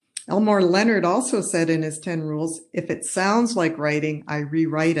Elmore Leonard also said in his 10 rules, if it sounds like writing, I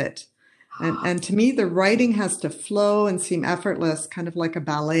rewrite it. And to me, the writing has to flow and seem effortless, kind of like a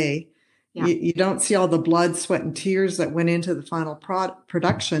ballet. Yeah. You don't see all the blood, sweat, and tears that went into the final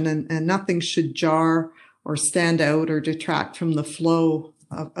production, and nothing should jar or stand out or detract from the flow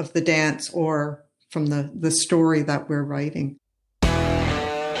of the dance or from the story that we're writing.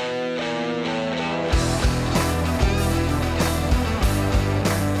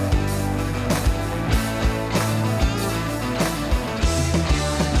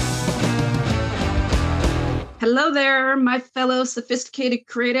 Hello there, my fellow sophisticated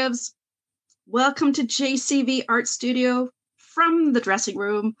creatives. Welcome to JCV Art Studio from the dressing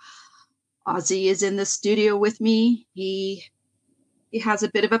room. Ozzy is in the studio with me. He has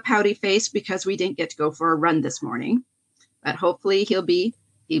a bit of a pouty face because we didn't get to go for a run this morning, but hopefully he'll be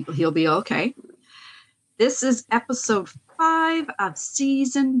okay. This is episode 5 of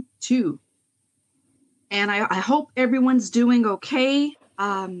season 2, and I hope everyone's doing okay.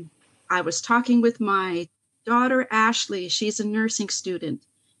 I was talking with my daughter Ashley. She's a nursing student,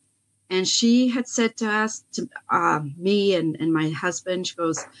 and she had said to us, to me and my husband, she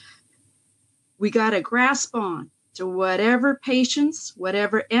goes, we got to grasp on to whatever patience,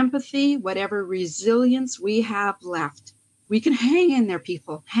 whatever empathy, whatever resilience we have left. We can hang in there,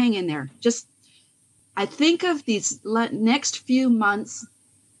 people. Hang in there. I think of these next few months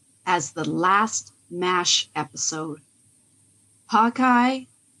as the last MASH episode. Hawkeye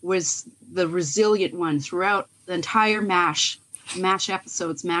was the resilient one throughout the entire MASH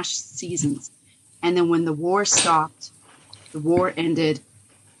episodes, MASH seasons. And then when the war stopped, the war ended,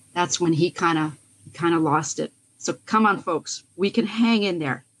 that's when he kind of lost it. So come on, folks, we can hang in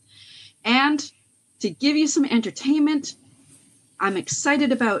there. And to give you some entertainment, I'm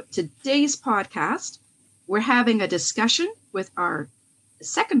excited about today's podcast. We're having a discussion with our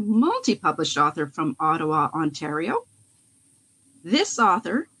second multi-published author from Ottawa, Ontario. This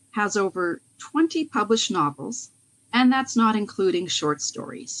author has over 20 published novels, and that's not including short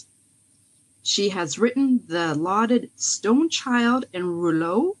stories. She has written the lauded Stonechild and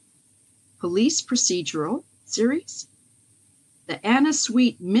Rouleau police procedural series, the Anna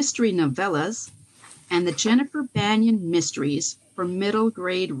Sweet mystery novellas, and the Jennifer Bannon mysteries for middle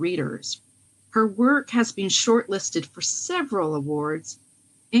grade readers. Her work has been shortlisted for several awards,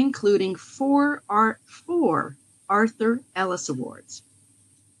 including four Arthur Ellis Awards.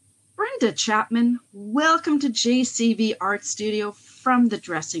 Brenda Chapman, welcome to JCV Art Studio from the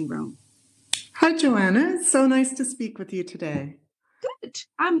dressing room. Hi, Joanna. It's so nice to speak with you today. Good.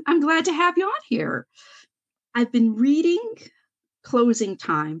 I'm glad to have you on here. I've been reading Closing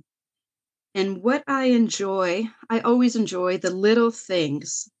Time, and what I always enjoy the little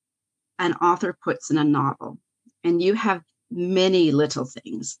things an author puts in a novel, and you have many little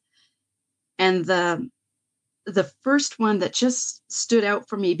things. And the first one that just stood out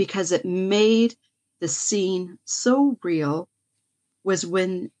for me because it made the scene so real was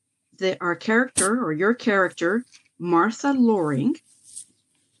when our character, or your character, Martha Loring,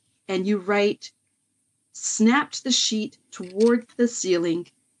 and you write, snapped the sheet toward the ceiling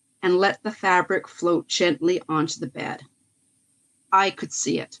and let the fabric float gently onto the bed. I could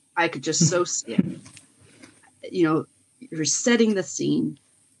see it. I could just so see it. You know, you're setting the scene.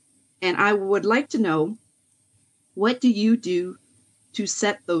 And I would like to know, what do you do to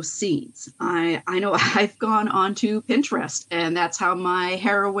set those scenes? I know I've gone onto Pinterest, and that's how my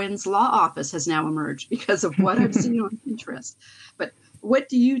heroine's law office has now emerged because of what I've seen on Pinterest. But what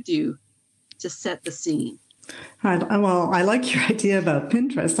do you do to set the scene? Well, I like your idea about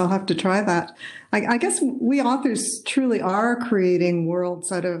Pinterest. I'll have to try that. I guess we authors truly are creating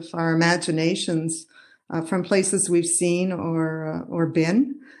worlds out of our imaginations from places we've seen or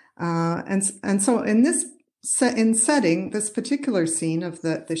been. And so in this setting this particular scene of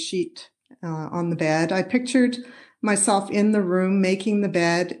the sheet on the bed, I pictured myself in the room making the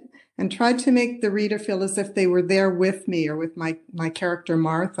bed and tried to make the reader feel as if they were there with me or with my character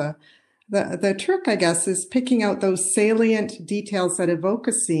Martha. The trick, I guess, is picking out those salient details that evoke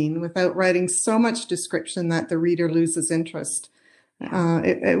a scene without writing so much description that the reader loses interest.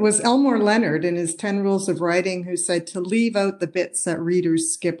 It was Elmore Leonard in his 10 Rules of Writing who said to leave out the bits that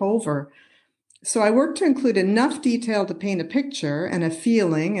readers skip over. So I worked to include enough detail to paint a picture and a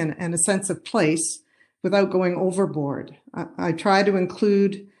feeling and a sense of place without going overboard. I try to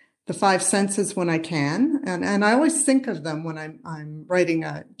include the 5 senses when I can, and I always think of them when I'm writing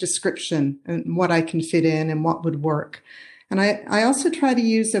a description and what I can fit in and what would work. And I also try to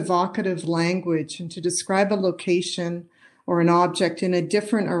use evocative language and to describe a location or an object in a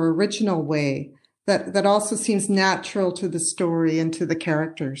different or original way that also seems natural to the story and to the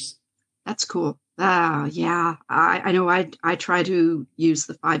characters. That's cool. Yeah. I know I try to use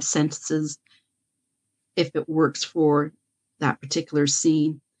the five sentences if it works for that particular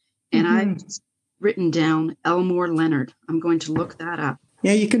scene. And I've Hmm. just written down Elmore Leonard. I'm going to look that up.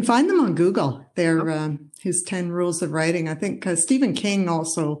 Yeah, you can find them on Google. They're Oh, his 10 rules of writing. I think Stephen King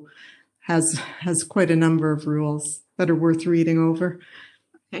also has quite a number of rules that are worth reading over.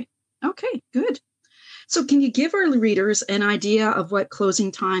 okay. Okay, good. So can you give our readers an idea of what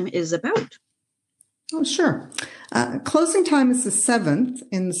Closing Time is about? Oh, sure. Closing Time is the seventh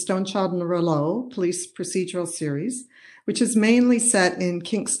in the Stonechild and Rouleau police procedural series, which is mainly set in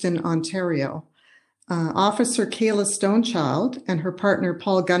Kingston, Ontario. Officer Kayla Stonechild and her partner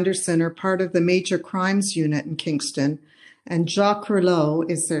Paul Gunderson are part of the Major Crimes Unit in Kingston, and Jacques Rouleau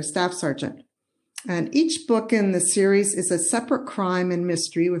is their staff sergeant. And each book in the series is a separate crime and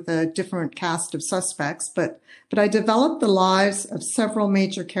mystery with a different cast of suspects, but I developed the lives of several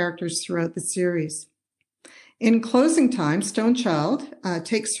major characters throughout the series. In Closing Time, Stonechild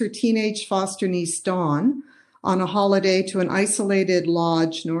takes her teenage foster niece Dawn on a holiday to an isolated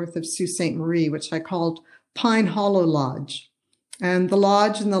lodge north of Sault Ste. Marie, which I called Pine Hollow Lodge. And the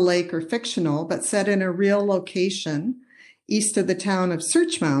lodge and the lake are fictional, but set in a real location east of the town of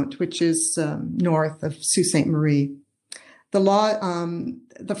Searchmount, which is north of Sault Ste. Marie.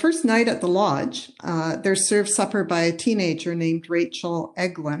 The first night at the lodge, they're served supper by a teenager named Rachel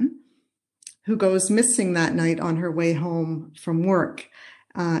Eglin, who goes missing that night on her way home from work.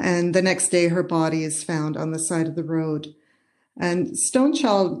 And the next day, her body is found on the side of the road. And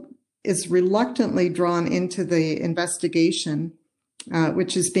Stonechild is reluctantly drawn into the investigation,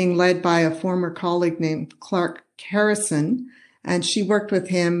 which is being led by a former colleague named Clark Harrison. And she worked with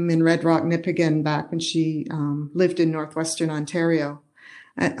him in Red Rock, Nipigon back when she lived in northwestern Ontario.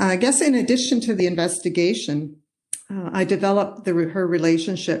 I guess in addition to the investigation, I developed her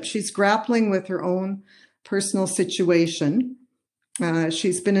relationship. She's grappling with her own personal situation.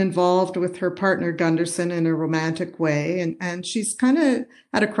 She's been involved with her partner Gunderson in a romantic way, and she's kind of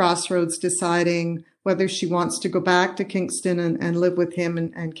at a crossroads deciding whether she wants to go back to Kingston and live with him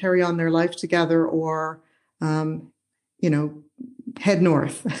and carry on their life together, or, head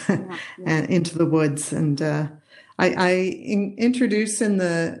north and into the woods. And I introduce in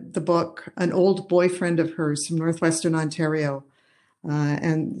the book an old boyfriend of hers from northwestern Ontario.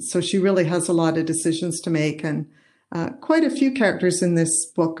 And so she really has a lot of decisions to make. And quite a few characters in this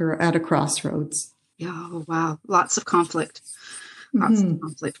book are at a crossroads. Yeah, oh, wow. Lots of conflict. Lots of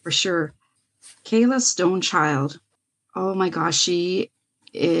conflict for sure. Kayla Stonechild. Oh my gosh, she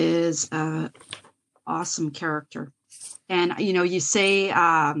is an awesome character. And, you say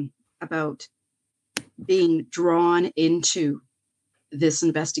about being drawn into this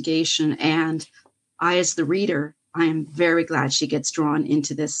investigation. And I, as the reader, I am very glad she gets drawn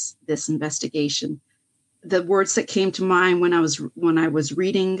into this investigation. The words that came to mind when I was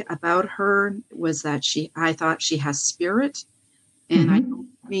reading about her was that I thought she has spirit, and I don't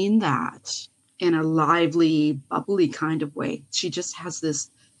mean that in a lively, bubbly kind of way. She just has this.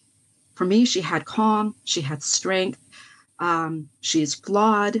 For me, she had calm, she had strength. She's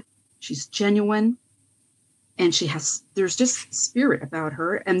flawed, she's genuine, and there's just spirit about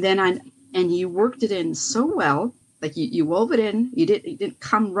her. And then and you worked it in so well, like you wove it in. You didn't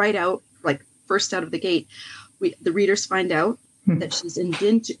come right out like first out of the gate. The readers find out that she's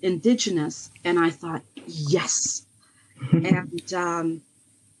indigenous, and I thought, yes. And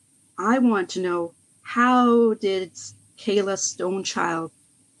I want to know, how did Kayla Stonechild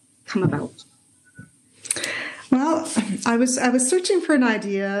come about? Well, I was searching for an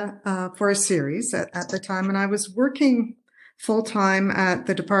idea for a series at the time, and I was working full time at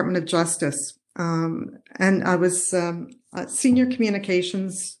the Department of Justice, and I was a senior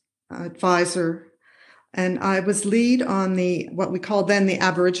communications advisor, and I was lead on what we called then the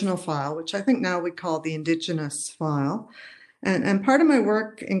Aboriginal file, which I think now we call the Indigenous file. And part of my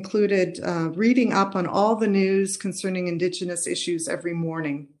work included reading up on all the news concerning Indigenous issues every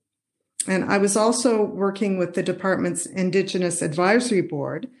morning. And I was also working with the department's Indigenous Advisory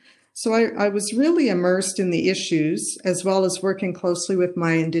Board. So I was really immersed in the issues, as well as working closely with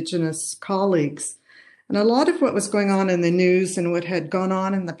my Indigenous colleagues. And a lot of what was going on in the news and what had gone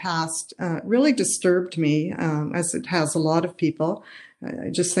on in the past really disturbed me, as it has a lot of people.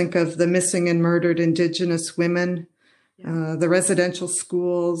 I just think of the missing and murdered Indigenous women, the residential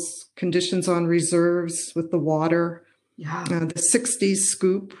schools, conditions on reserves with the water, the 60s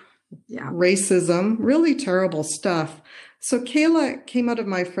scoop, racism, really terrible stuff. So Kayla came out of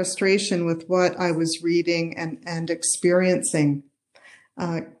my frustration with what I was reading and experiencing.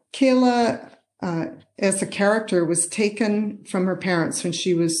 Kayla as a character was taken from her parents when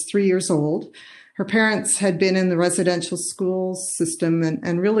she was 3 years old. Her parents had been in the residential school system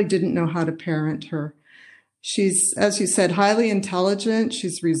and really didn't know how to parent her. She's, as you said, highly intelligent.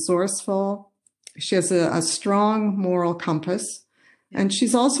 She's resourceful. She has a strong moral compass. And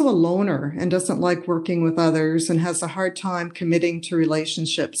she's also a loner and doesn't like working with others and has a hard time committing to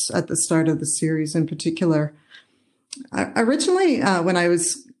relationships at the start of the series in particular. Originally, when I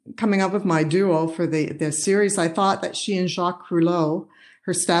was coming up with my duo for the series, I thought that she and Jacques Rouleau,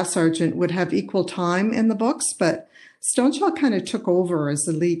 her staff sergeant, would have equal time in the books, but Stonechild kind of took over as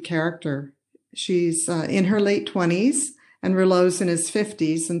the lead character. She's in her late 20s and Rouleau's in his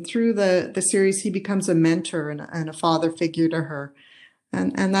 50s. And through the series, he becomes a mentor and a father figure to her.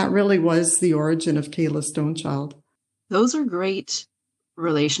 And that really was the origin of Kayla Stonechild. Those are great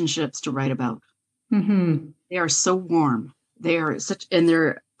relationships to write about. Mm-hmm. They are so warm. And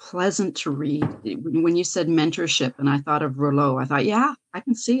they're pleasant to read. When you said mentorship and I thought of Rouleau, I thought, yeah, I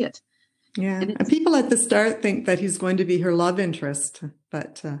can see it. Yeah. And people at the start think that he's going to be her love interest,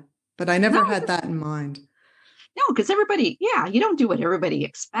 but I never had that in mind. No, because you don't do what everybody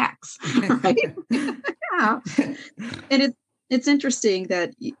expects, right? Yeah. And it's interesting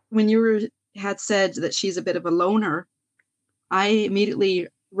that when you had said that she's a bit of a loner, I immediately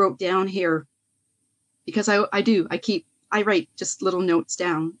wrote down here, because I write just little notes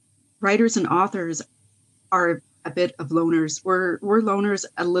down. Writers and authors are a bit of loners. We're loners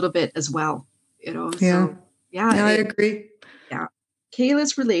a little bit as well, Yeah. So, yeah, I agree. Yeah.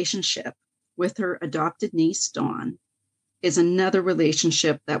 Kayla's relationship with her adopted niece, Dawn, is another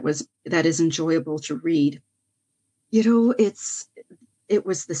relationship that is enjoyable to read. It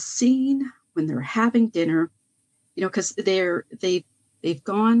was the scene when they're having dinner, because they've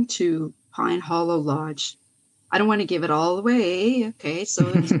gone to Pine Hollow Lodge. I don't want to give it all away. Okay,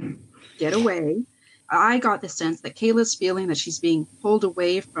 so get away. I got the sense that Kayla's feeling that she's being pulled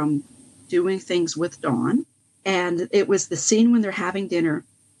away from doing things with Dawn. And it was the scene when they're having dinner.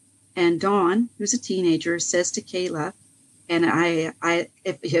 And Dawn, who's a teenager, says to Kayla, and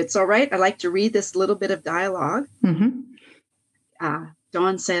if it's all right, I'd like to read this little bit of dialogue. Mm-hmm.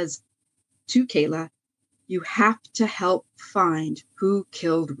 Dawn says to Kayla, "You have to help find who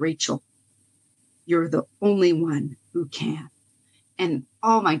killed Rachel. You're the only one who can." And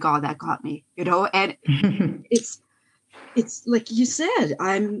oh my God, that got me, and it's like you said,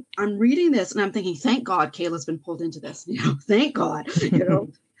 I'm reading this and I'm thinking, thank God Kayla's been pulled into this, thank God,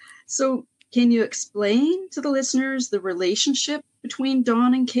 So can you explain to the listeners the relationship between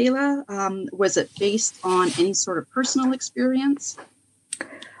Dawn and Kayla? Was it based on any sort of personal experience?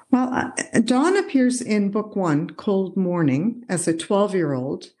 Well, Dawn appears in book 1, Cold Morning, as a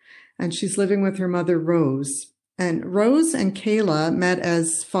 12-year-old, and she's living with her mother, Rose. And Rose and Kayla met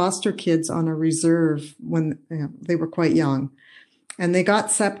as foster kids on a reserve when they were quite young. And they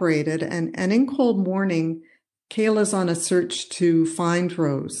got separated. And in Cold Morning, Kayla's on a search to find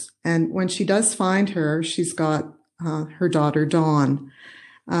Rose. And when she does find her, she's got her daughter, Dawn.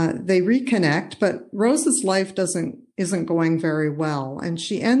 They reconnect, but Rose's life isn't going very well. And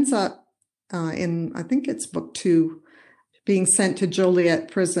she ends up in, I think it's book 2, being sent to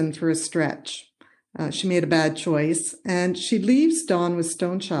Joliet prison for a stretch. She made a bad choice, and she leaves Dawn with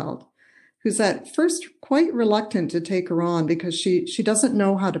Stonechild, who's at first quite reluctant to take her on because she doesn't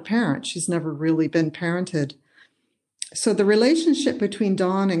know how to parent. She's never really been parented. So the relationship between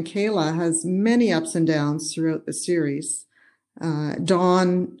Dawn and Kayla has many ups and downs throughout the series.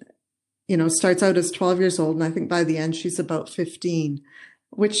 Dawn, starts out as 12 years old, and I think by the end she's about 15,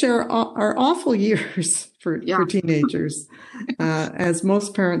 which are awful years for teenagers, as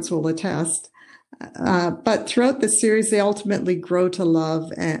most parents will attest. But throughout the series, they ultimately grow to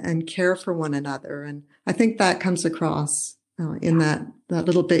love and care for one another. And I think that comes across in that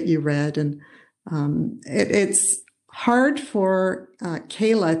little bit you read. And it's hard for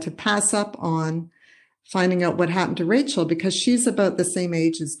Kayla to pass up on finding out what happened to Rachel because she's about the same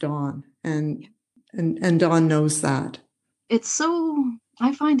age as Dawn. And Dawn knows that.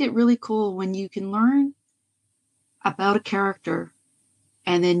 I find it really cool when you can learn about a character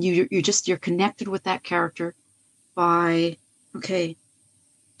and then you're connected with that character by, 2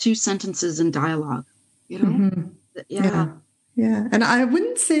 sentences in dialogue, Mm-hmm. Yeah. And I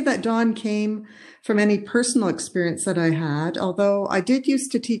wouldn't say that Dawn came from any personal experience that I had, although I did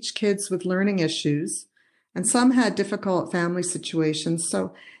used to teach kids with learning issues, and some had difficult family situations.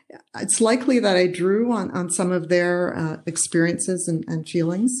 So it's likely that I drew on some of their experiences and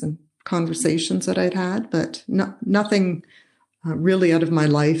feelings and conversations that I'd had, but nothing really out of my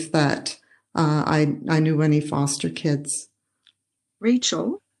life that I knew any foster kids.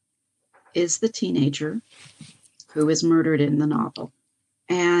 Rachel is the teenager who is murdered in the novel.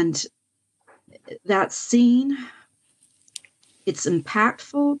 And that scene, it's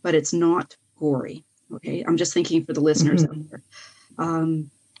impactful, but it's not gory. Okay, I'm just thinking for the listeners out there.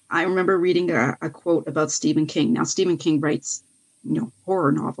 I remember reading a quote about Stephen King. Now, Stephen King writes,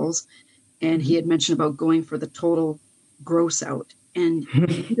 horror novels, and he had mentioned about going for the total gross out, and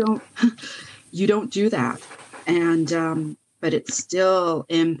you don't do that. And but it's still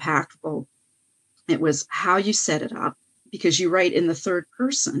impactful. It was how you set it up, because you write in the third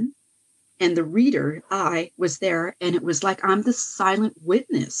person, and the reader, I was there, and it was like I'm the silent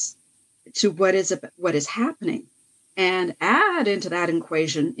witness to what is happening. And add into that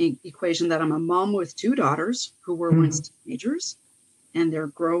equation that I'm a mom with 2 daughters who were once teenagers, and they're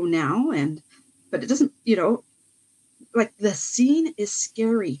grown now. But it doesn't, like the scene is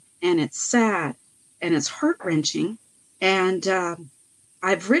scary, and it's sad, and it's heart-wrenching. And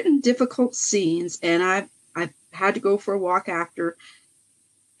I've written difficult scenes, and I've had to go for a walk after.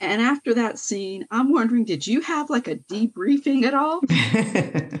 And after that scene, I'm wondering, did you have like a debriefing at all?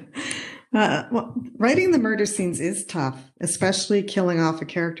 Well, writing the murder scenes is tough, especially killing off a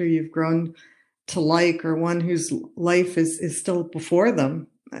character you've grown to like, or one whose life is still before them.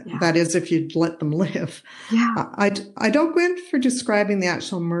 Yeah. That is, if you'd let them live. Yeah. I don't go in for describing the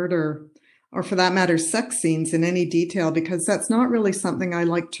actual murder, or for that matter, sex scenes in any detail, because that's not really something I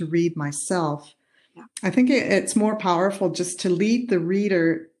like to read myself. Yeah. I think it's more powerful just to lead the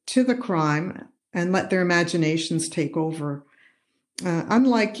reader to the crime and let their imaginations take over.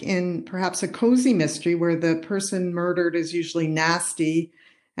 Unlike in perhaps a cozy mystery where the person murdered is usually nasty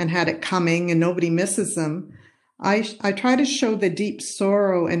and had it coming and nobody misses them, I try to show the deep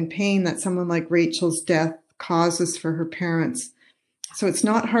sorrow and pain that someone like Rachel's death causes for her parents. So it's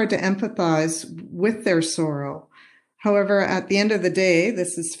not hard to empathize with their sorrow. However, at the end of the day,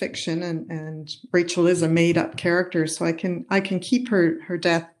 this is fiction, and Rachel is a made-up character, so I can keep her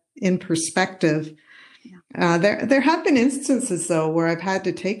death in perspective. There have been instances, though, where I've had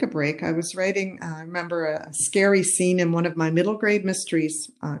to take a break. I was writing, I remember a scary scene in one of my middle grade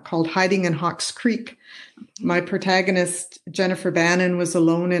mysteries called Hiding in Hawks Creek. My protagonist, Jennifer Bannon, was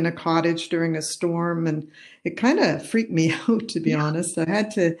alone in a cottage during a storm, and it kind of freaked me out, to be honest. I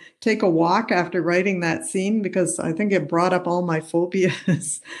had to take a walk after writing that scene because I think it brought up all my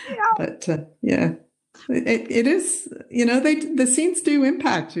phobias. But it is, the scenes do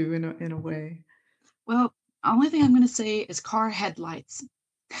impact you in a way. Well, the only thing I'm going to say is car headlights.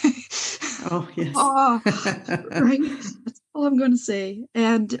 Oh, yes. Right? That's all I'm going to say.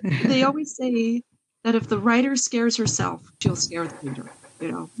 And they always say that if the writer scares herself, she'll scare the reader,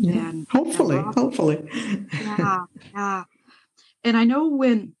 Yeah. And hopefully. Yeah. And I know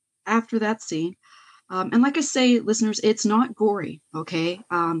when, after that scene, and like I say, listeners, it's not gory, okay?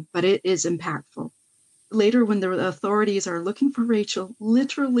 But it is impactful. Later, when the authorities are looking for Rachel,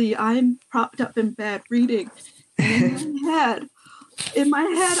 literally, I'm propped up in bed reading. And in my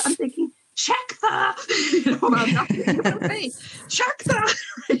head, I'm thinking, check the, I'm not thinking of her face. Check the,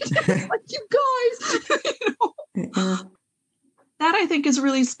 right? Like, you guys, That I think is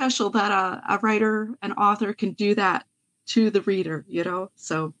really special that a writer, an author can do that to the reader,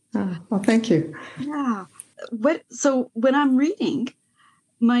 So. Well, thank you. Yeah. So when I'm reading,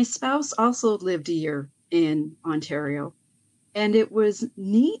 my spouse also lived a year in Ontario, and it was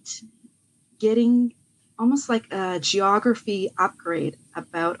neat getting almost like a geography upgrade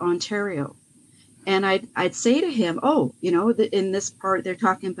about Ontario. And I'd say to him, in this part they're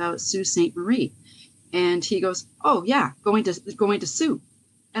talking about Sault Ste. Marie, and he goes, oh yeah, going to Sault.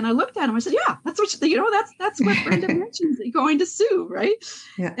 And I looked at him. I said, yeah, that's what that's what Brenda mentions, going to Sault, right?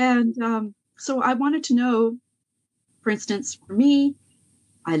 Yeah. And so I wanted to know, for instance, for me,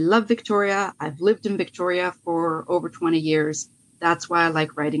 I love Victoria. I've lived in Victoria for over 20 years. That's why I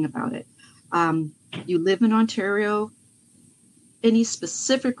like writing about it. You live in Ontario. Any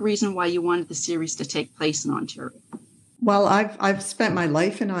specific reason why you wanted the series to take place in Ontario? Well, I've spent my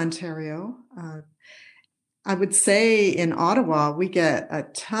life in Ontario. I would say in Ottawa, we get a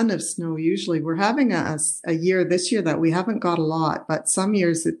ton of snow. Usually we're having a year this year that we haven't got a lot, but some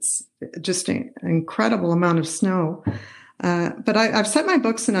years it's just an incredible amount of snow. But I've set my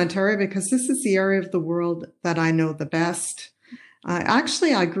books in Ontario because this is the area of the world that I know the best.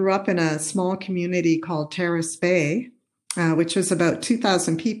 I grew up in a small community called Terrace Bay, which was about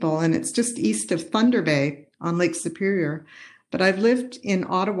 2,000 people, and it's just east of Thunder Bay on Lake Superior. But I've lived in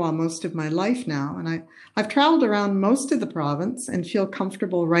Ottawa most of my life now, and I've traveled around most of the province and feel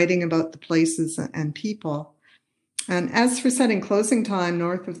comfortable writing about the places and people. And as for setting closing time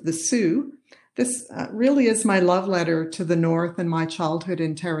north of the Sault, This really is my love letter to the North and my childhood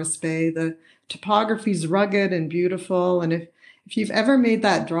in Terrace Bay. The topography is rugged and beautiful. And if you've ever made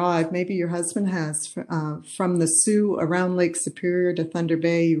that drive, maybe your husband has, from the Sioux around Lake Superior to Thunder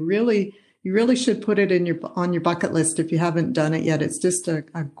Bay, you really should put it on your bucket list if you haven't done it yet. It's just a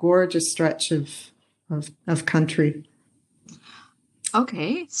gorgeous stretch of country.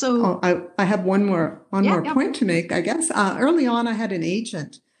 Okay, so I have one more point to make, I guess. Early on, I had an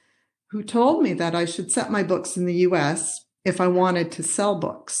agent who told me that I should set my books in the U.S. if I wanted to sell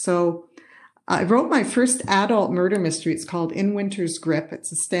books. So I wrote my first adult murder mystery. It's called In Winter's Grip.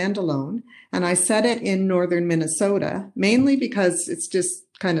 It's a standalone, and I set it in northern Minnesota, mainly because it's just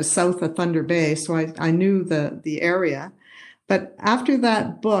kind of south of Thunder Bay, so I knew the area. But after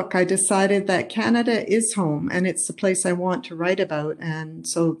that book, I decided that Canada is home and it's the place I want to write about. And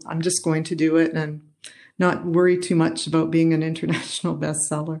so I'm just going to do it and not worry too much about being an international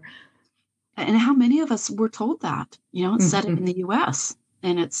bestseller. And how many of us were told that, it's set in the US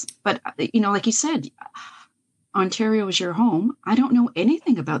but like you said, Ontario is your home. I don't know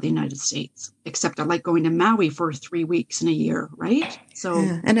anything about the United States, except I like going to Maui for 3 weeks in a year, right? So,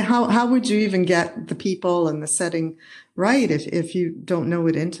 yeah. And how would you even get the people and the setting right if you don't know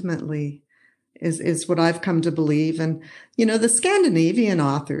it intimately, is what I've come to believe. And, the Scandinavian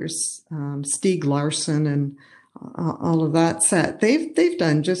authors, Stieg Larsson and all of that set, they've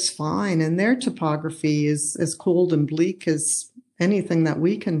done just fine. And their topography is as cold and bleak as anything that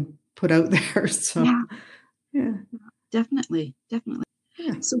we can put out there. So. Yeah, definitely. Yeah.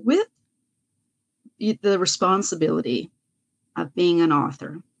 So with the responsibility of being an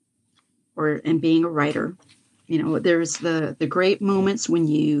author and being a writer, there's the great moments when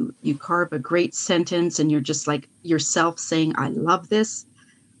you carve a great sentence and you're just like yourself saying, I love this.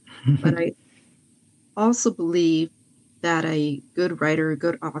 But I also believe that a good writer, a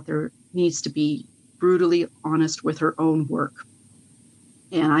good author needs to be brutally honest with her own work.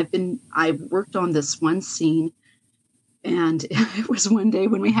 And I've worked on this one scene, and it was one day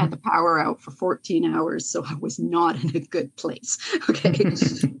when we had the power out for 14 hours. So I was not in a good place. Okay.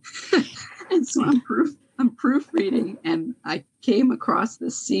 And so I'm proofreading, and I came across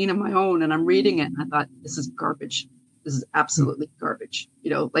this scene of my own, and I'm reading it, and I thought, this is garbage. This is absolutely garbage.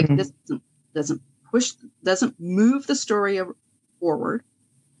 This doesn't move the story forward.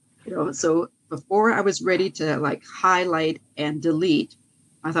 So before I was ready to highlight and delete,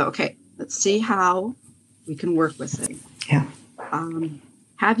 I thought, okay, let's see how we can work with it. Yeah.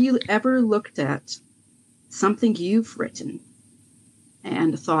 Have you ever looked at something you've written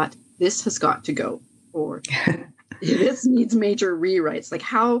and thought, this has got to go, or this needs major rewrites? Like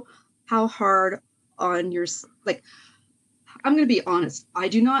how hard on your, I'm going to be honest. I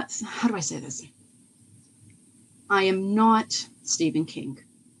do not, how do I say this? I am not Stephen King.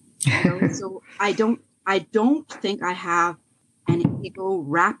 So I don't think I have an ego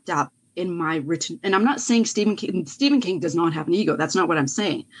wrapped up in my written, and I'm not saying Stephen King does not have an ego. That's not what I'm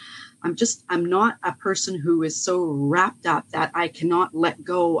saying. I'm not a person who is so wrapped up that I cannot let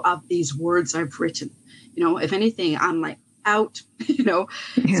go of these words I've written. If anything, I'm out, Yeah.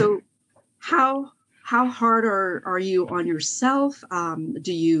 So how hard are you on yourself?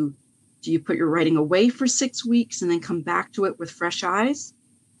 Do you put your writing away for 6 weeks and then come back to it with fresh eyes?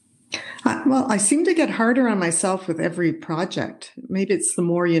 Well, I seem to get harder on myself with every project. Maybe it's the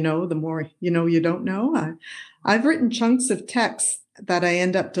more you know, the more you don't know. I've written chunks of text that I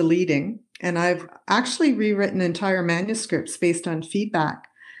end up deleting, and I've actually rewritten entire manuscripts based on feedback.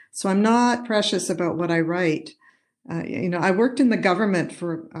 So I'm not precious about what I write. I worked in the government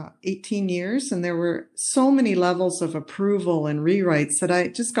for 18 years, and there were so many levels of approval and rewrites that I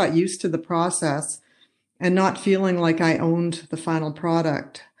just got used to the process and not feeling like I owned the final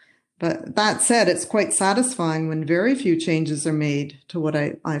product. But that said, it's quite satisfying when very few changes are made to what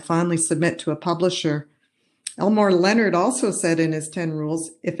I finally submit to a publisher. Elmore Leonard also said in his 10 rules,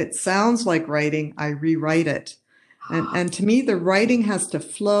 if it sounds like writing, I rewrite it. And to me, the writing has to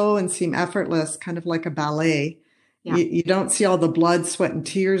flow and seem effortless, kind of like a ballet. Yeah. You don't see all the blood, sweat, and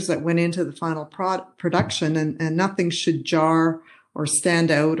tears that went into the final production, and nothing should jar or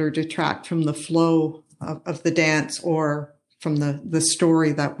stand out or detract from the flow of the dance or from the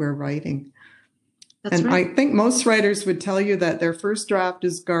story that we're writing. That's right. I think most writers would tell you that their first draft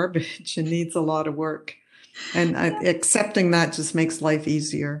is garbage and needs a lot of work. And accepting that just makes life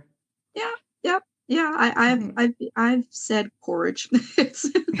easier. Yeah. I've said porridge.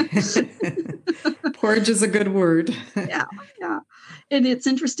 Porridge is a good word. Yeah. And it's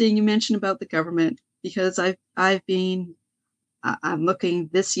interesting you mentioned about the government, because I've been I'm looking,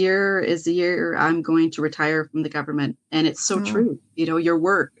 this year is the year I'm going to retire from the government. And it's so true. Your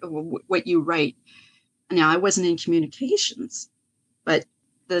work, what you write. Now, I wasn't in communications, but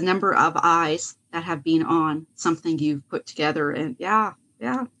the number of eyes that have been on something you've put together, and yeah.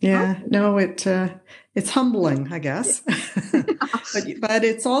 No, it's humbling, I guess, but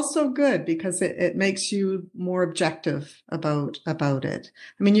it's also good because it makes you more objective about it.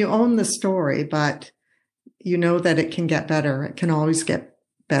 I mean, you own the story, but you know that it can get better. It can always get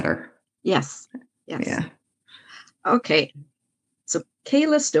better. Yes. Yeah. Okay. So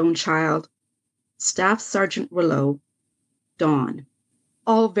Kayla Stonechild, Staff Sergeant Rouleau, Dawn,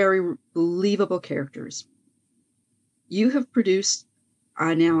 all very believable characters. You have produced,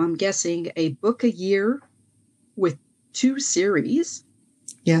 now I'm guessing, a book a year with 2 series.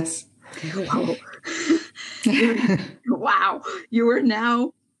 Yes. Wow. Wow. You are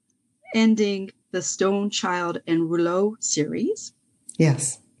now ending the Stonechild and Rouleau series.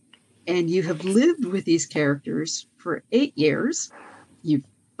 Yes. And you have lived with these characters for 8 years. You've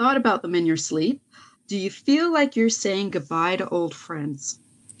thought about them in your sleep. Do you feel like you're saying goodbye to old friends?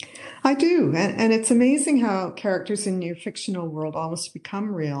 I do. And it's amazing how characters in your fictional world almost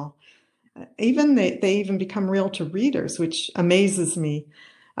become real. They even become real to readers, which amazes me.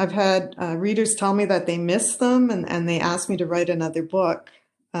 I've had readers tell me that they miss them and they ask me to write another book.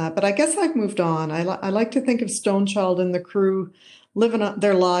 But I guess I've moved on. I like to think of Stonechild and the crew living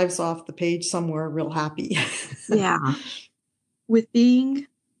their lives off the page somewhere real happy. Yeah. With being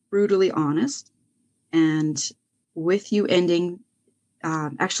brutally honest and with you ending,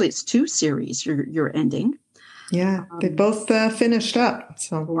 actually it's 2 series you're ending. Yeah, they both finished up.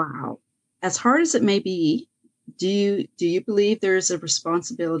 So wow. As hard as it may be, do you believe there's a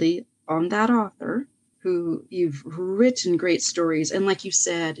responsibility on that author who you've written great stories, and like you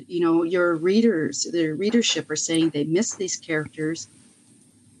said, your readers, their readership are saying they miss these characters,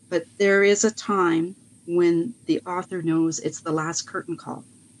 but there is a time when the author knows it's the last curtain call.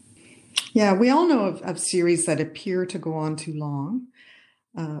 Yeah, we all know of series that appear to go on too long,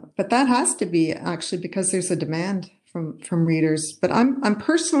 but that has to be actually because there's a demand from readers. But I'm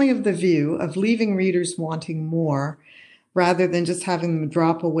personally of the view of leaving readers wanting more rather than just having them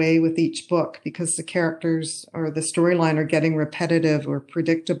drop away with each book because the characters or the storyline are getting repetitive or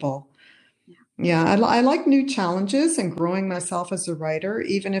predictable. Yeah, I like new challenges and growing myself as a writer,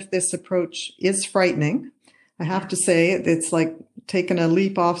 even if this approach is frightening. I have to say it's like taking a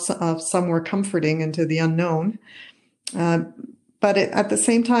leap off of somewhere comforting into the unknown. But at the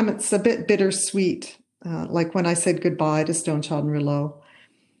same time, it's a bit bittersweet, like when I said goodbye to Stonechild and Rouleau.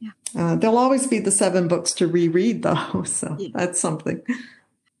 Yeah. There'll always be the 7 books to reread, though, so that's something.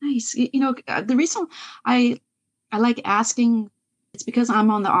 Nice. The reason I like asking, it's because I'm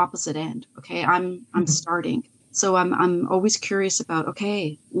on the opposite end. Okay, I'm starting, so I'm always curious about.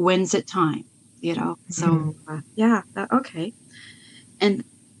 Okay, when's it time? So okay. And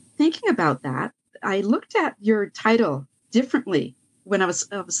thinking about that, I looked at your title differently when I was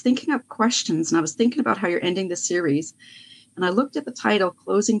thinking of questions, and I was thinking about how you're ending the series, and I looked at the title,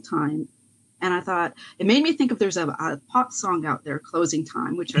 Closing Time, and I thought it made me think of there's a pop song out there, Closing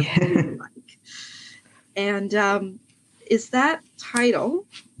Time, which I really like. And is that title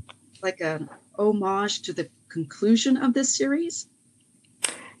like an homage to the conclusion of this series?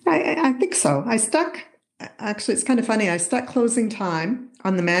 I think so. Actually, it's kind of funny. I stuck Closing Time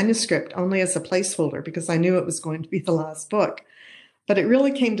on the manuscript only as a placeholder because I knew it was going to be the last book. But it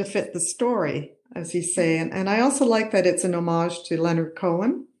really came to fit the story, as you say. And I also like that it's an homage to Leonard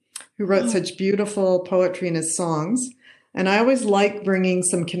Cohen, who wrote such beautiful poetry in his songs. And I always like bringing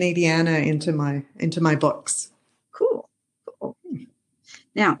some Canadiana into my books. Cool.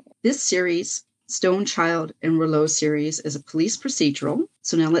 Now, this series, Stonechild and Rouleau series, is a police procedural.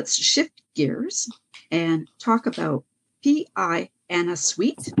 So now let's shift gears and talk about P.I. Anna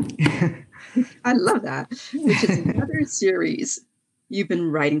Sweet. I love that, which is another series you've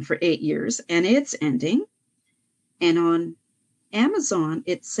been writing for 8 years, and it's ending. And on Amazon,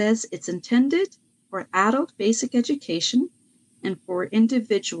 it says it's intended for adult basic education and for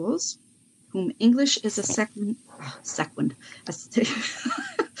individuals whom English is a second, I'm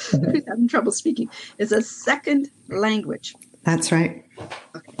having trouble speaking, is a second language. That's right.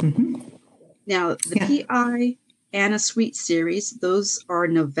 Okay. Mm-hmm. Now, the P.I. Anna Sweet series, those are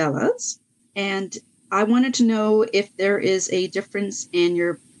novellas. And I wanted to know if there is a difference in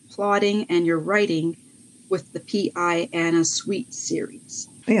your plotting and your writing with the P.I. Anna Sweet series.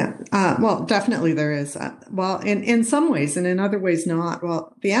 Yeah, well, definitely there is. Well, in some ways, and in other ways not.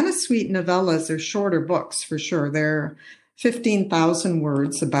 Well, the Anna Sweet novellas are shorter books for sure. They're 15,000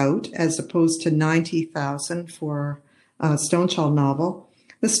 words about, as opposed to 90,000 for Stonechild novel.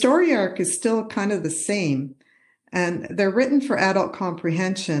 The story arc is still kind of the same, and they're written for adult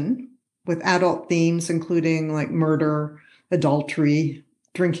comprehension with adult themes, including like murder, adultery,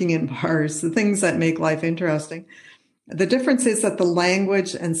 drinking in bars, the things that make life interesting. The difference is that the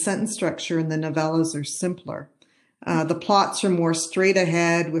language and sentence structure in the novellas are simpler. The plots are more straight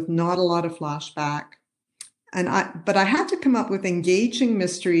ahead with not a lot of flashback. But I had to come up with engaging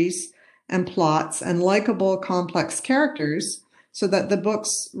mysteries and plots and likable, complex characters so that the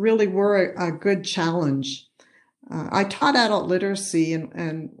books really were a good challenge. I taught adult literacy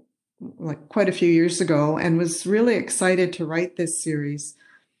and like quite a few years ago and was really excited to write this series.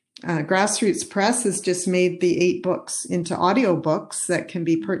 Grassroots Press has just made the 8 books into audiobooks that can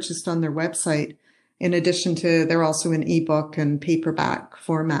be purchased on their website. In addition to, they're also in ebook and paperback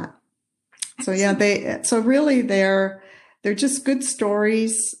format. So yeah, they're just good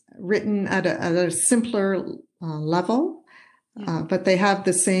stories written at a simpler level, but they have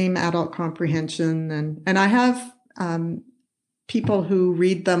the same adult comprehension. And I have people who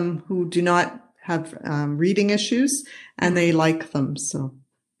read them who do not have reading issues, and they like them. So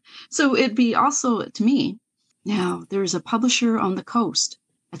it'd be also, to me, now there's a publisher on the coast.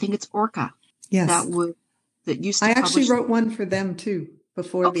 I think it's Orca. Yes. That used to I actually wrote one for them too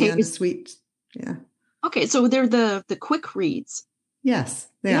before the Anna Sweet. Yeah. Okay, so they're the quick reads. Yes.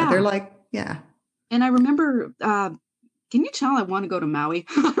 Yeah. They're like, yeah. And I remember, can you tell I want to go to Maui?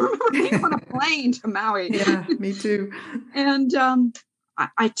 I remember being on a plane to Maui. Yeah, me too. And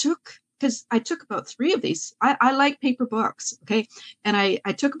I took about 3 of these. I like paper books, okay? And I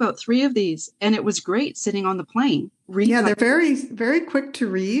took about 3 of these, and it was great sitting on the plane. They're very, very quick to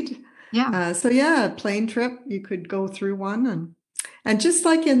read. Yeah. Plane trip, you could go through one. And just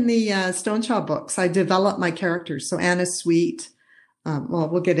like in the Stonechild books, I developed my characters. So Anna's sweet.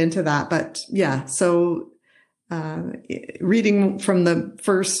 We'll get into that. But yeah, so reading from the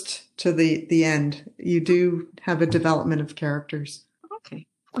first to the end, you do have a development of characters.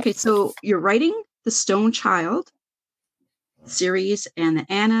 Okay, so you're writing the Stonechild series and the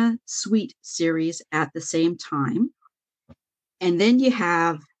Anna Sweet series at the same time. And then you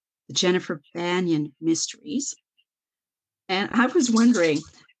have the Jennifer Bannon mysteries. And I was wondering,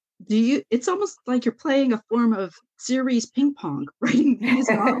 it's almost like you're playing a form of series ping pong, writing these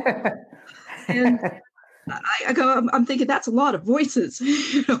novels. And I'm thinking that's a lot of voices,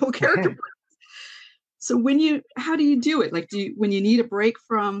 character voices. So how do you do it? Like, when you need a break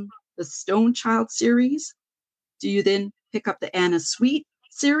from the Stonechild series, do you then pick up the Anna Sweet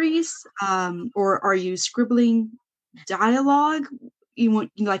series? Or are you scribbling dialogue? How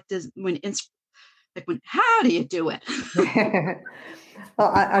do you do it?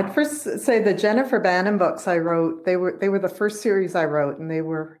 Well, I'd first say the Jennifer Bannon books I wrote, they were the first series I wrote, and they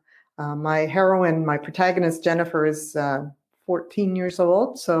were my heroine, my protagonist, Jennifer, is 14 years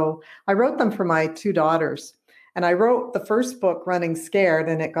old. So I wrote them for my 2 daughters. And I wrote the first book, Running Scared,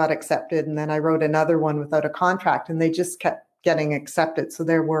 and it got accepted. And then I wrote another one without a contract, and they just kept getting accepted. So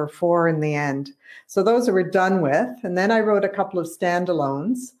there were 4 in the end. So those were done with. And then I wrote a couple of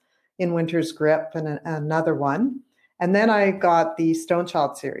standalones, In Winter's Grip and another one. And then I got the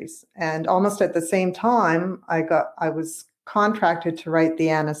Stonechild series. And almost at the same time, I was contracted to write the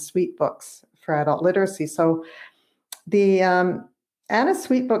Anna Sweet books for adult literacy. So the Anna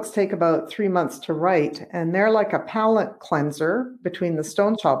Sweet books take about 3 months to write, and they're like a palate cleanser between the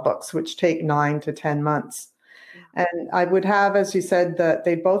Stonechild books, which take 9 to 10 months. And I would have, as you said, that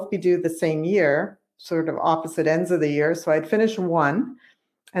they'd both be due the same year, sort of opposite ends of the year. So I'd finish one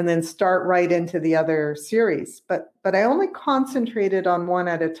and then start right into the other series. But I only concentrated on one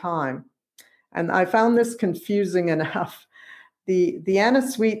at a time. And I found this confusing enough. The Anna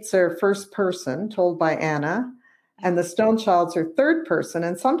Sweets are first person, told by Anna, and the Stonechilds are third person.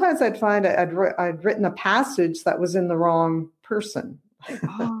 And sometimes I'd find I'd written a passage that was in the wrong person.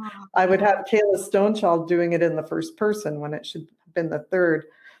 Oh. I would have Kayla Stonechild doing it in the first person when it should have been the third.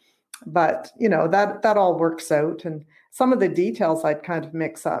 But, that all works out. And some of the details I'd kind of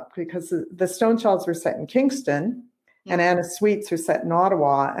mix up because the Stonechilds were set in Kingston and Anna Sweets are set in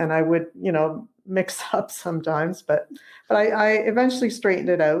Ottawa. And I would, mix up sometimes, but I eventually straightened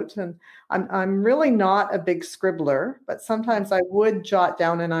it out. And I'm really not a big scribbler, but sometimes I would jot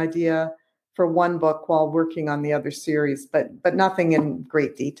down an idea for one book while working on the other series, but nothing in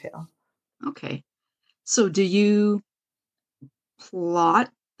great detail. Okay. So do you plot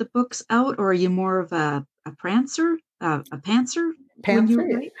the books out, or are you more of a prancer? A pantser?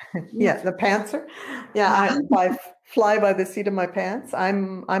 Pantser? Yeah, the pantser. Yeah, I fly by the seat of my pants.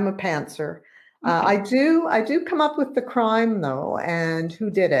 I'm a pantser. Okay. I do come up with the crime though, and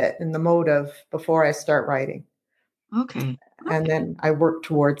who did it and the motive before I start writing. Okay. And then I work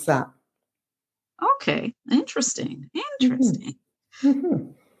towards that. Okay. Interesting. Mhm.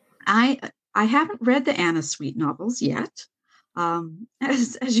 Mhm. I haven't read the Anna Sweet novels yet.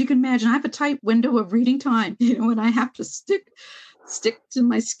 As you can imagine, I have a tight window of reading time, and I have to stick to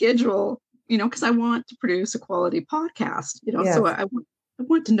my schedule, because I want to produce a quality podcast, so Yes. I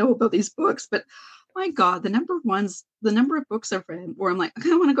want to know about these books, but my God, the number of books I've read where I'm like,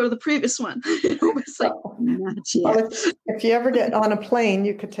 okay, I want to go to the previous one. It's like, Well, not well, yet. if you ever get on a plane,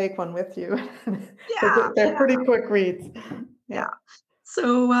 you could take one with you because Yeah, they're pretty quick reads. yeah. Yeah.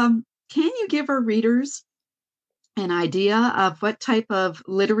 So, can you give our readers an idea of what type of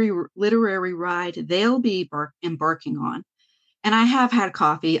literary ride they'll be embarking on? And I have had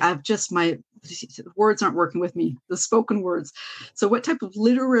coffee. My words aren't working with me, the spoken words. So what type of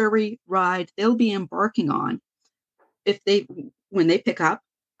literary ride they'll be embarking on when they pick up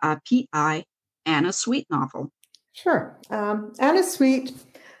a P.I. Anna Sweet novel? Sure. Anna Sweet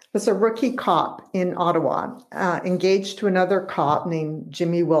was a rookie cop in Ottawa, engaged to another cop named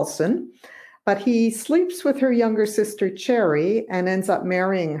Jimmy Wilson, but he sleeps with her younger sister Cherry and ends up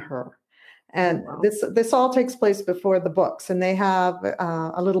marrying her. And Wow. this all takes place before the books, and they have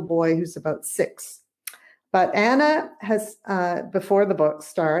a little boy who's about 6. But Anna has, before the books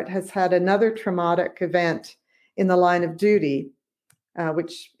start, has had another traumatic event in the line of duty,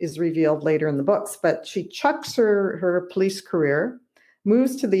 which is revealed later in the books. But she chucks her police career,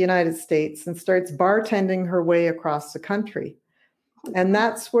 moves to the United States, and starts bartending her way across the country. And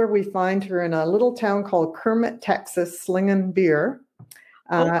that's where we find her in a little town called Kermit, Texas, slinging beer.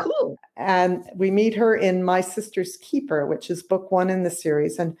 Cool. And we meet her in My Sister's Keeper, which is book 1 in the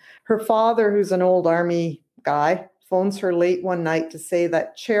series. And her father, who's an old army guy, phones her late one night to say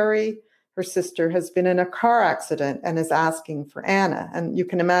that Cherry, her sister, has been in a car accident and is asking for Anna. And you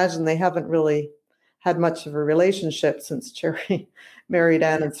can imagine they haven't really had much of a relationship since Cherry married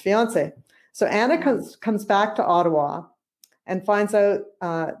Anna's fiance. So Anna comes back to Ottawa and finds out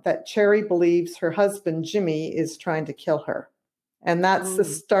that Cherry believes her husband, Jimmy, is trying to kill her. And that's the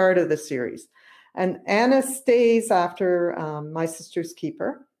start of the series. And Anna stays after My Sister's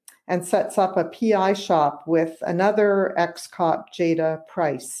Keeper and sets up a PI shop with another ex-cop, Jada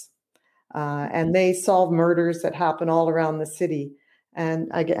Price. And they solve murders that happen all around the city. And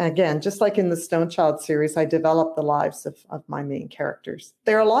again, just like in the Stonechild series, I developed the lives of my main characters.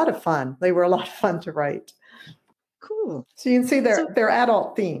 They're a lot of fun. They were a lot of fun to write. Cool. So you can see they're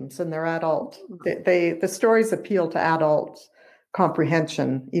adult themes, and they're adult. The stories appeal to adult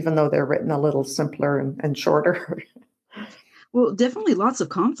comprehension, even though they're written a little simpler and shorter. Well, definitely lots of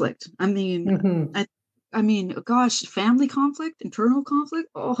conflict. I mean, Mm-hmm. I mean, gosh, family conflict, internal conflict.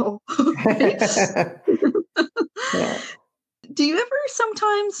 Oh, Yeah. Do you ever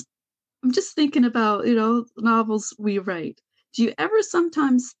sometimes, I'm just thinking about, novels we write. Do you ever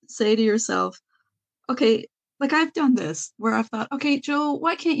sometimes say to yourself, okay, like I've done this where I've thought, okay, Joe,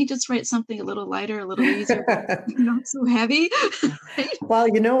 why can't you just write something a little lighter, a little easier, not so heavy? Right? Well,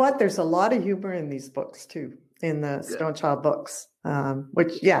 you know what? There's a lot of humor in these books too, in the Good. Stonechild books,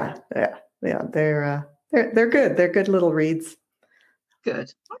 which they're good. They're good little reads.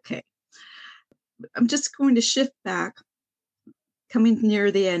 Good. Okay. I'm just going to shift back, coming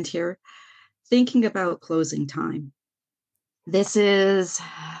near the end here, thinking about closing time. This is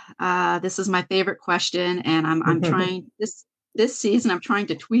my favorite question, and I'm trying this season. I'm trying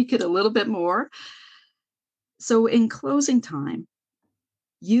to tweak it a little bit more. So, in closing time,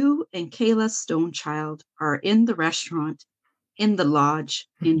 you and Kayla Stonechild are in the restaurant, in the lodge,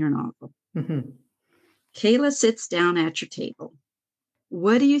 in your novel. Mm-hmm. Kayla sits down at your table.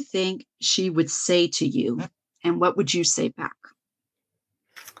 What do you think she would say to you, and what would you say back?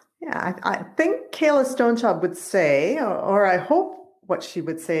 Yeah, I think Kayla Stonechild would say, or I hope what she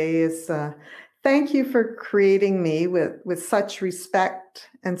would say is, thank you for creating me with such respect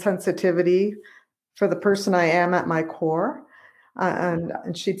and sensitivity for the person I am at my core.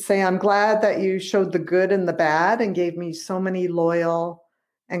 And she'd say, I'm glad that you showed the good and the bad and gave me so many loyal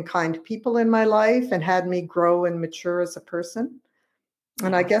and kind people in my life and had me grow and mature as a person.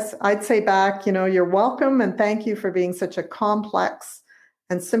 And I guess I'd say back, you're welcome and thank you for being such a complex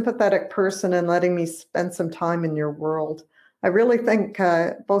and sympathetic person and letting me spend some time in your world. I really think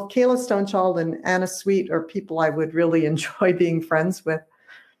both Kayla Stonechild and Anna Sweet are people I would really enjoy being friends with.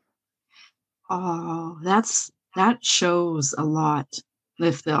 Oh, that shows a lot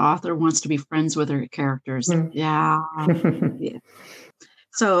if the author wants to be friends with her characters. Yeah. Yeah.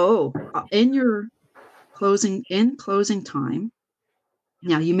 So, in closing time,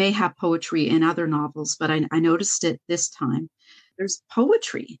 now you may have poetry in other novels, but I noticed it this time. There's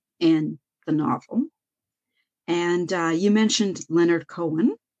poetry in the novel. And you mentioned Leonard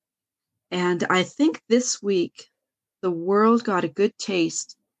Cohen. And I think this week, the world got a good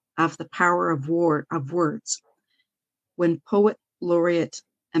taste of the power of words when poet laureate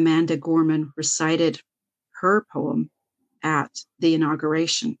Amanda Gorman recited her poem at the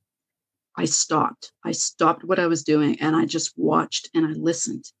inauguration. I stopped what I was doing, and I just watched and I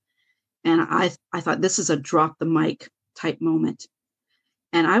listened. And I thought, this is a drop the mic type moment.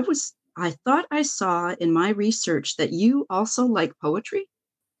 And I thought I saw in my research that you also like poetry.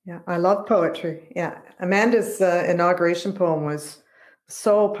 Yeah, I love poetry. Yeah. Amanda's inauguration poem was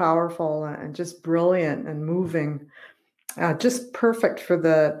so powerful and just brilliant and moving. Just perfect for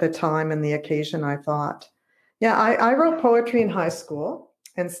the time and the occasion, I thought. Yeah, I wrote poetry in high school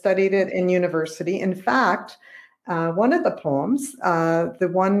and studied it in university. In fact, one of the poems, the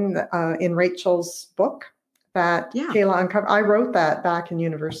one in Rachel's book that Kayla uncovered, I wrote that back in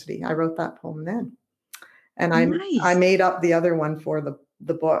university. I wrote that poem then. And I made up the other one for the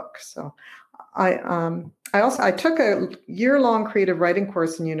book. So I took a year-long creative writing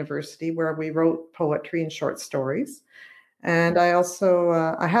course in university where we wrote poetry and short stories. And I also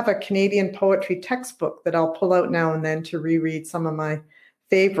I have a Canadian poetry textbook that I'll pull out now and then to reread some of my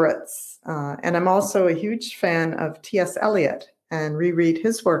favorites. And I'm also a huge fan of T.S. Eliot and reread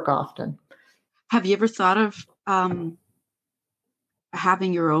his work often. Have you ever thought of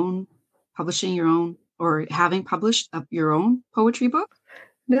having your own, publishing your own, or having published your own poetry book?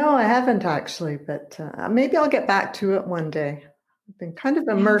 No, I haven't actually, but maybe I'll get back to it one day. I've been kind of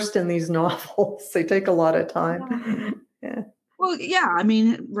immersed in these novels. They take a lot of time. Yeah. Well, yeah. I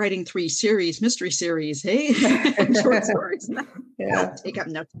mean, writing 3 series, mystery series, hey, short stories. Yeah. Take up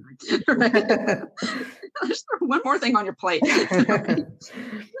no time. Right? Just throw one more thing on your plate. Right?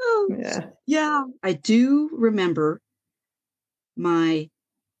 Yeah. I do remember my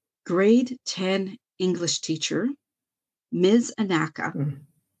grade 10 English teacher, Ms. Anaka,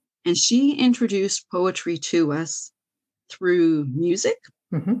 and she introduced poetry to us through music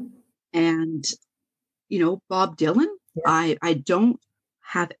and, Bob Dylan. Yeah. I don't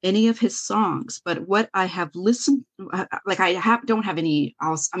have any of his songs, but what I have listened, don't have any,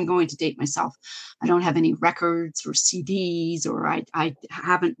 I'm going to date myself. I don't have any records or CDs, or I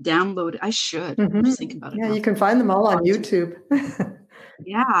haven't downloaded. I should. I'm just thinking about it. Yeah, you can find them all on YouTube.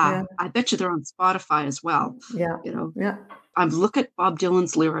 Yeah, I bet you they're on Spotify as well. Yeah. Yeah. I look at Bob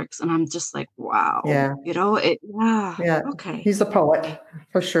Dylan's lyrics and I'm just like, wow. Yeah. Yeah. Okay. He's a poet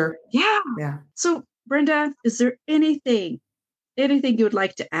for sure. Yeah. Yeah. So Brenda, is there anything you would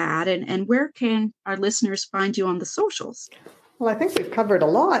like to add, and where can our listeners find you on the socials? Well, I think we've covered a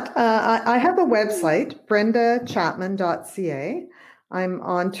lot. I have a website, brendachapman.ca. I'm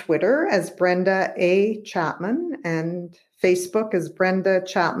on Twitter as Brenda A. Chapman and Facebook as Brenda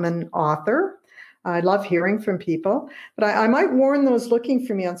Chapman Author. I love hearing from people, but I might warn those looking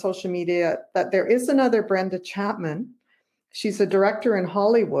for me on social media that there is another Brenda Chapman. She's a director in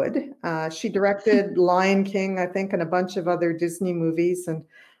Hollywood. She directed Lion King, I think, and a bunch of other Disney movies. And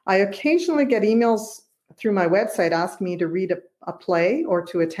I occasionally get emails through my website asking me to read a play or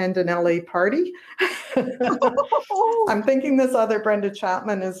to attend an LA party. I'm thinking this other Brenda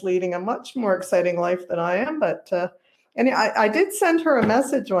Chapman is leading a much more exciting life than I am. But I did send her a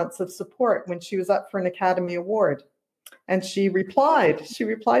message once of support when she was up for an Academy Award. And she replied to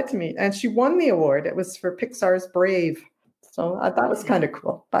me, and she won the award. It was for Pixar's Brave. So that was kind of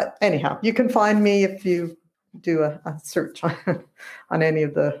cool. But anyhow, you can find me if you do a search on any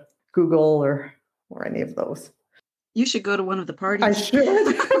of the Google or any of those. You should go to one of the parties. I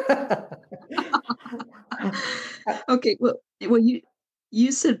should. Okay. Well,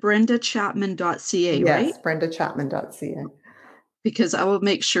 you said brendachapman.ca, right? Yes, brendachapman.ca. Because I will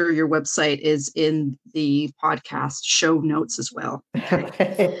make sure your website is in the podcast show notes as well.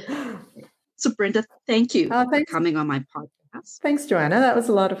 Okay. So Brenda, thank you for coming on my podcast. Thanks, Joanna. That was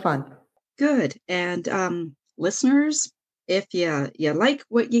a lot of fun. Good. And listeners, if you like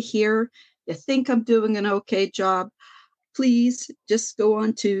what you hear, you think I'm doing an okay job, please just go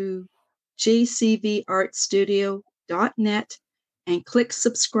on to jcvartstudio.net and click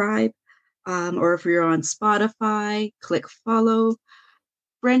subscribe. Or if you're on Spotify, click follow.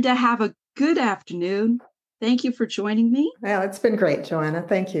 Brenda, have a good afternoon. Thank you for joining me. Yeah, it's been great, Joanna.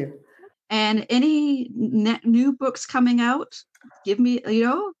 Thank you. And any new books coming out, give me,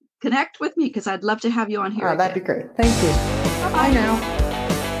 connect with me because I'd love to have you on here. Oh, that'd be great. Thank you. Bye now.